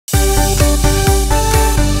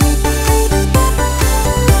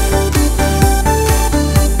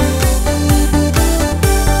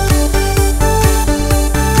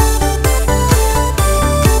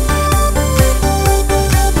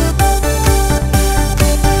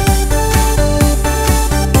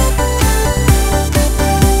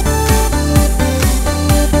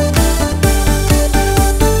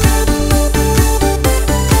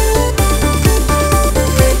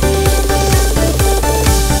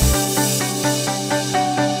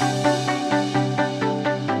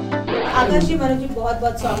आकाश जी, मनोज जी, बहुत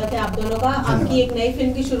बहुत स्वागत है आप दोनों का। आपकी एक नई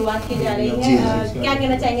फिल्म की शुरुआत की जा रही है, क्या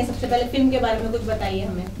कहना चाहेंगे? सबसे पहले फिल्म के बारे में कुछ बताइए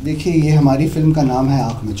हमें। देखिए, ये हमारी फिल्म का नाम है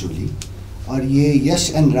आंख मिचोली और ये यश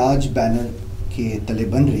एंड राज बैनर के तले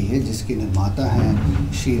बन रही है, जिसके निर्माता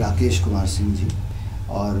हैं श्री राकेश कुमार सिंह जी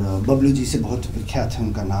और बबलू जी से बहुत विख्यात है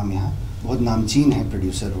उनका नाम, यहाँ बहुत नामचीन है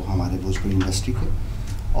प्रोड्यूसर वो हमारे भोजपुरी इंडस्ट्री के,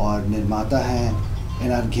 और निर्माता हैं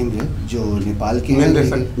एनआर घिमरे जो नेपाल के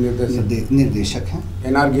निर्देशक हैं।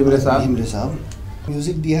 एनआर घिमरे साहब।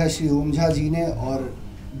 म्यूज़िक दिया है श्री ओम झा जी ने और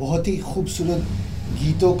बहुत ही खूबसूरत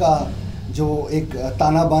गीतों का जो एक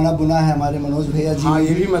ताना बाना बुना है हमारे मनोज भैया जी। हाँ,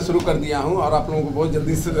 ये भी मैं शुरू कर दिया हूँ और आप लोगों को बहुत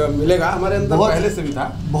जल्दी से मिलेगा। हमारे अंदर पहले से भी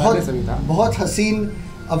था। बहुत हसीन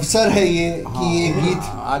अवसर है ये कि ये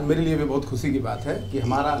गीत आज मेरे लिए भी बहुत खुशी की बात है कि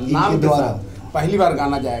हमारा नाम के द्वारा पहली बार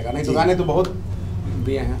गाना जाएगा। नहीं तो गाने तो बहुत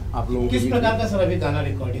दिए हैं आप लोगों को। किस प्रकार का सर अभी गाना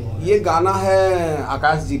रिकॉर्डिंग हो रहा है? ये गाना है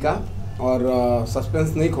आकाश जी का और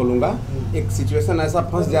सस्पेंस नहीं खोलूँगा। एक सिचुएशन ऐसा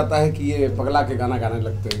फंस जाता है कि ये पगला के गाना गाने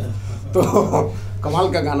लगते हैं, तो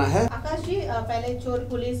कमाल का गाना है। आकाश जी, पहले चोर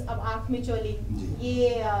पुलिस, अब आंख मिचोली, ये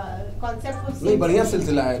कॉन्सेप्ट नहीं, बढ़िया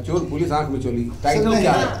सिलसिला है। चोर पुलिस आंख मिचोली टाइटल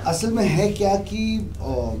क्या है? असल में है क्या कि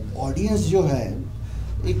ऑडियंस जो है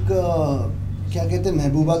एक क्या कहते हैं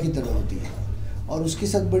महबूबा की तरह होती है और उसके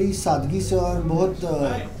साथ बड़ी सादगी से और बहुत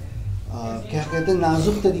क्या कहते हैं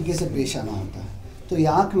नाजुक तरीके से पेश आना होता है। तो ये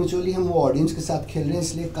आंख मिचोली हम वो ऑडियंस के साथ खेल रहे हैं,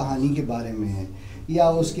 इसलिए कहानी के बारे में है या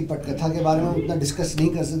उसकी पटकथा के बारे में हम उतना डिस्कस नहीं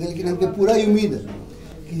कर सकते, लेकिन हमको पूरा उम्मीद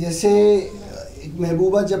है कि जैसे एक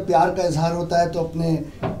महबूबा जब प्यार का इजहार होता है तो अपने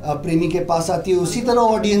प्रेमी के पास आती है, उसी तरह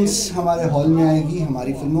ऑडियंस हमारे हॉल में आएगी,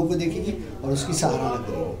 हमारी फिल्मों को देखेगी और उसकी सराहना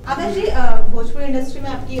करेगी। आकाश जी, भोजपुरी इंडस्ट्री में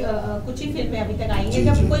आपकी कुछ ही फिल्में अभी तक आई हैं।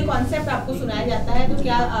 जब कोई कॉन्सेप्ट आपको सुनाया जाता है तो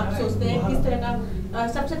क्या आप सोचते हैं किस तरह का,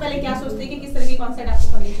 सबसे पहले क्या सोचते हैं कि किस तरह की कॉन्सेप्ट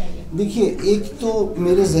आपको करनी चाहिए? देखिए, एक तो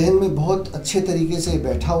मेरे जहन में बहुत अच्छे तरीके से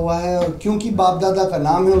बैठा हुआ है और क्योंकि बाप दादा का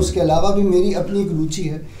नाम है, उसके अलावा भी मेरी अपनी एक रुचि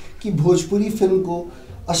है कि भोजपुरी फिल्म को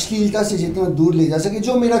अश्लीलता से जितना दूर ले जा सके,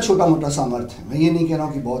 जो मेरा छोटा मोटा सामर्थ्य है। मैं ये नहीं कह रहा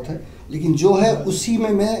हूँ कि बहुत है, लेकिन जो है उसी में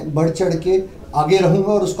मैं बढ़ चढ़ के आगे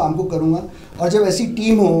रहूँगा और उस काम को करूँगा। और जब ऐसी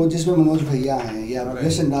टीम हो जिसमें मनोज भैया हैं या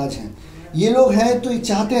यश एंड राज हैं, ये लोग हैं तो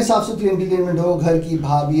चाहते हैं साफ सुथरी एंटरटेनमेंट हो, घर की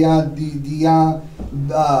भाभियाँ, दीदियाँ,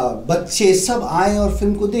 बच्चे सब आएँ और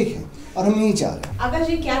फिल्म को देखें, और हम यही चाह रहे हैं। आकाश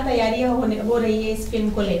जी, क्या तैयारियाँ हो रही है इस फिल्म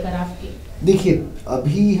को लेकर आपकी? देखिए,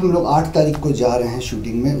 अभी हम लोग 8 तारीख को जा रहे हैं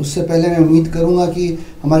शूटिंग में। उससे पहले मैं उम्मीद करूंगा कि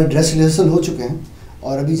हमारे ड्रेस रिहर्सल हो चुके हैं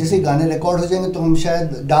और अभी जैसे गाने रिकॉर्ड हो जाएंगे तो हम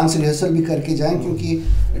शायद डांस रिहर्सल भी करके जाएं,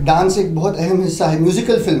 क्योंकि डांस एक बहुत अहम हिस्सा है।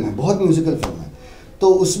 म्यूज़िकल फिल्म है, बहुत म्यूज़िकल फिल्म है, तो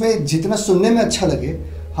उसमें जितना सुनने में अच्छा लगे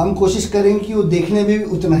हम कोशिश करेंगे कि वो देखने में भी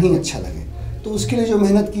उतना ही अच्छा लगे। तो उसके लिए जो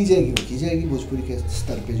मेहनत की जाएगी वो की जाएगी भोजपुरी के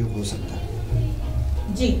स्तर पर जो हो सकता है।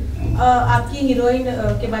 जी, आपकी हीरोइन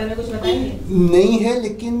के बारे में कुछ बताएंगे? नहीं है,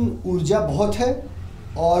 लेकिन ऊर्जा बहुत है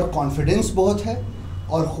और कॉन्फिडेंस बहुत है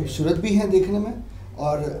और खूबसूरत भी हैं देखने में,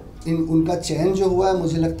 और उनका चयन जो हुआ है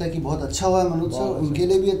मुझे लगता है कि बहुत अच्छा हुआ है मनोज सर, उनके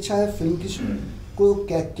लिए भी अच्छा है। फिल्म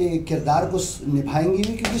की किरदार को निभाएंगी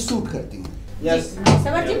भी क्योंकि सूट करती हैं।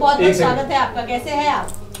 समर जी, बहुत बहुत स्वागत है आपका। कैसे हैं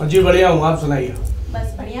आप? जी बढ़िया हूँ, आप सुनाइए।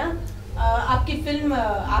 बस बढ़िया। आपकी फिल्म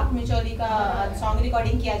आंख मिचोली का सॉन्ग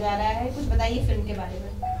रिकॉर्डिंग किया जा रहा है, कुछ बताइए फिल्म के बारे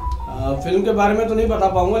में। फिल्म के बारे में तो नहीं बता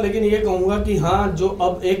पाऊंगा, लेकिन ये कहूँगा कि हाँ, जो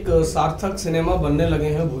अब एक सार्थक सिनेमा बनने लगे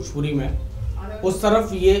हैं भोजपुरी में, उस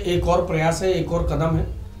तरफ ये एक और प्रयास है, एक और कदम है।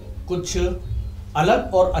 कुछ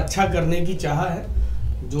अलग और अच्छा करने की चाह है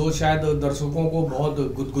जो शायद दर्शकों को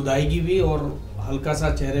बहुत गुदगुदाएगी भी और हल्का सा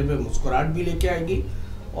चेहरे पे मुस्कुराहट भी लेके आएगी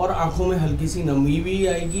और आंखों में हल्की सी नमी भी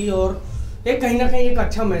आएगी और एक कहीं ना कहीं एक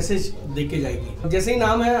अच्छा मैसेज देके जाएगी। जैसे ही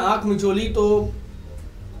नाम है आंख मिचोली, तो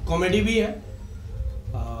कॉमेडी भी है,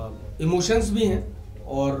 इमोशंस भी हैं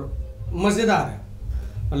और मज़ेदार है।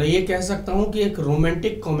 मतलब ये कह सकता हूँ कि एक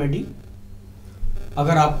रोमांटिक कॉमेडी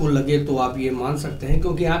अगर आपको लगे तो आप ये मान सकते हैं,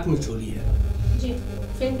 क्योंकि आंख मिचोली है। जी,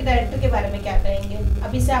 फिल्म के डायरेक्टर के बारे में क्या कहेंगे?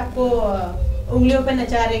 अभी से आपको उंगलियों पे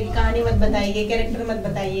नचा रहे कि कहानी मत बताइए, कैरेक्टर मत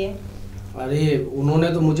बताइए। अरे, उन्होंने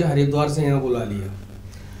तो मुझे हरिद्वार से यहाँ बुला लिया।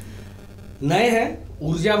 नए हैं,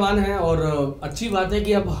 ऊर्जावान हैं और अच्छी बात है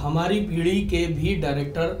कि अब हमारी पीढ़ी के भी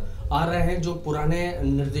डायरेक्टर आ रहे हैं जो पुराने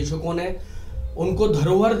निर्देशकों ने उनको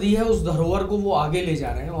धरोहर दी है, उस धरोहर को वो आगे ले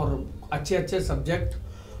जा रहे हैं और अच्छे अच्छे सब्जेक्ट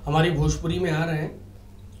हमारी भोजपुरी में आ रहे हैं।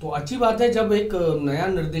 तो अच्छी बात है, जब एक नया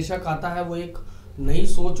निर्देशक आता है वो एक नई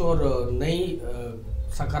सोच और नई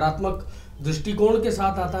सकारात्मक दृष्टिकोण के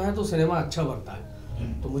साथ आता है तो सिनेमा अच्छा बनता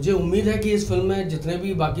है। तो मुझे उम्मीद है कि इस फिल्म में जितने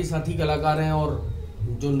भी बाकी साथी कलाकार हैं और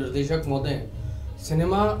जो निर्देशक महोदय हैं,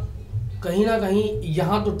 सिनेमा कहीं ना कहीं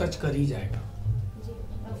यहाँ तो टच कर ही जाएगा।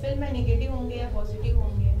 फिल्म में नेगेटिव होंगे या पॉजिटिव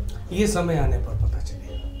होंगे, ये समय आने पर पता चलेगा।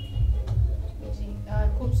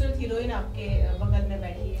 खूबसूरत खूबसूरत हीरोइन आपके बगल में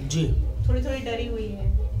बैठी है जी, थोड़ी थोड़ी डरी हुई है।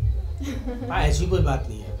 ऐसी कोई बात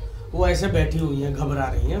नहीं है, वो ऐसे बैठी हुई हैं, घबरा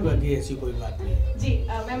रही हैं, बाकी ऐसी कोई बात नहीं है। जी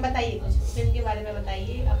मैम बताइए कुछ फिल्म के बारे में,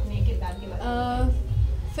 बताइए अपने किरदार के बारे में।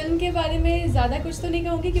 फिल्म के बारे में ज़्यादा कुछ तो नहीं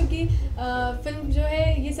कहूँगी क्योंकि फिल्म जो है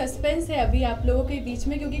ये सस्पेंस है अभी आप लोगों के बीच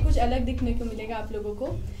में, क्योंकि कुछ अलग दिखने को मिलेगा आप लोगों को।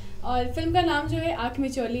 और फिल्म का नाम जो है आँख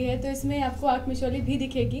मिचौली है, तो इसमें आपको आँख मिचौली भी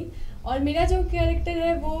दिखेगी। और मेरा जो कैरेक्टर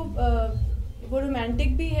है वो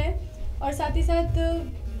रोमांटिक भी है और साथ ही साथ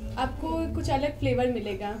आपको कुछ अलग फ्लेवर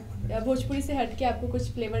मिलेगा, भोजपुरी से हट के आपको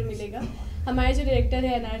कुछ फ्लेवर मिलेगा। हमारे जो डायरेक्टर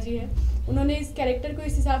है अनार जी है, उन्होंने इस कैरेक्टर को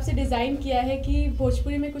इस हिसाब से डिज़ाइन किया है कि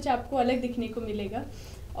भोजपुरी में कुछ आपको अलग दिखने को मिलेगा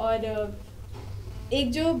और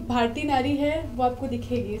एक जो भारतीय नारी है वो आपको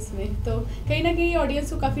दिखेगी इसमें, तो कहीं ना कहीं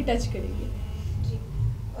ऑडियंस को काफ़ी टच करेगी। जी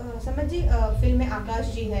समझ जी, फिल्म में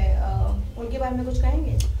आकाश जी है, उनके बारे में कुछ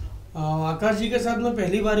कहेंगे? आकाश जी के साथ मैं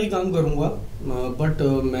पहली बार ही काम करूँगा, बट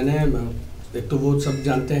मैंने एक तो वो सब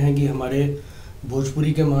जानते हैं कि हमारे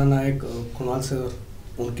भोजपुरी के महानायक कुणाल सर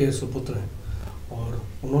उनके सुपुत्र हैं और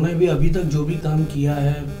उन्होंने भी अभी तक जो भी काम किया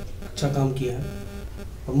है अच्छा काम किया है।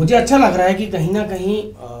 और मुझे अच्छा लग रहा है कि कहीं ना कहीं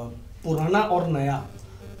पुराना और नया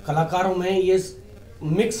कलाकारों में ये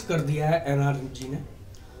मिक्स कर दिया है एनआर जी ने,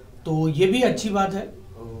 तो ये भी अच्छी बात है।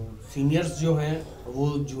 सीनियर्स जो हैं वो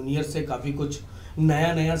जूनियर से काफ़ी कुछ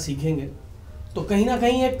नया नया सीखेंगे, तो कहीं ना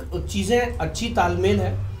कहीं एक चीज़ें अच्छी तालमेल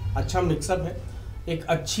है, अच्छा मिक्सअप है, एक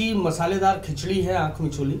अच्छी मसालेदार खिचड़ी है आँख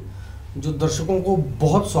मिचोली जो दर्शकों को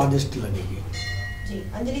बहुत स्वादिष्ट लगेगी। जी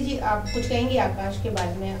अंजलि जी आप कुछ कहेंगे आकाश के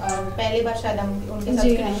बारे में? पहली बार शायद हम उनके साथ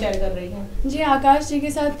फिल्म शेयर कर रही हैं। जी आकाश जी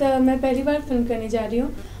के साथ मैं पहली बार फिल्म करने जा रही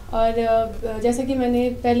हूँ और जैसा कि मैंने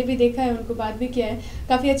पहले भी देखा है, उनको बात भी किया है,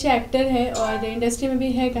 काफ़ी अच्छे एक्टर हैं और इंडस्ट्री में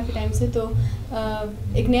भी है काफ़ी टाइम से, तो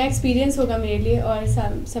एक नया एक्सपीरियंस होगा मेरे लिए। और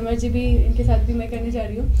समर जी भी, इनके साथ भी मैं करने जा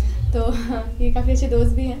रही हूँ, तो ये काफ़ी अच्छे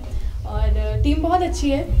दोस्त भी हैं और टीम बहुत अच्छी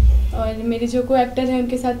है। और मेरे जो को एक्टर हैं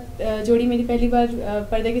उनके साथ जोड़ी मेरी पहली बार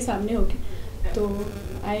पर्दे के सामने होगी, तो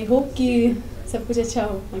आई होप कि सब कुछ अच्छा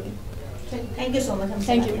हो। Thank you so much.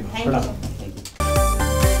 Thank you.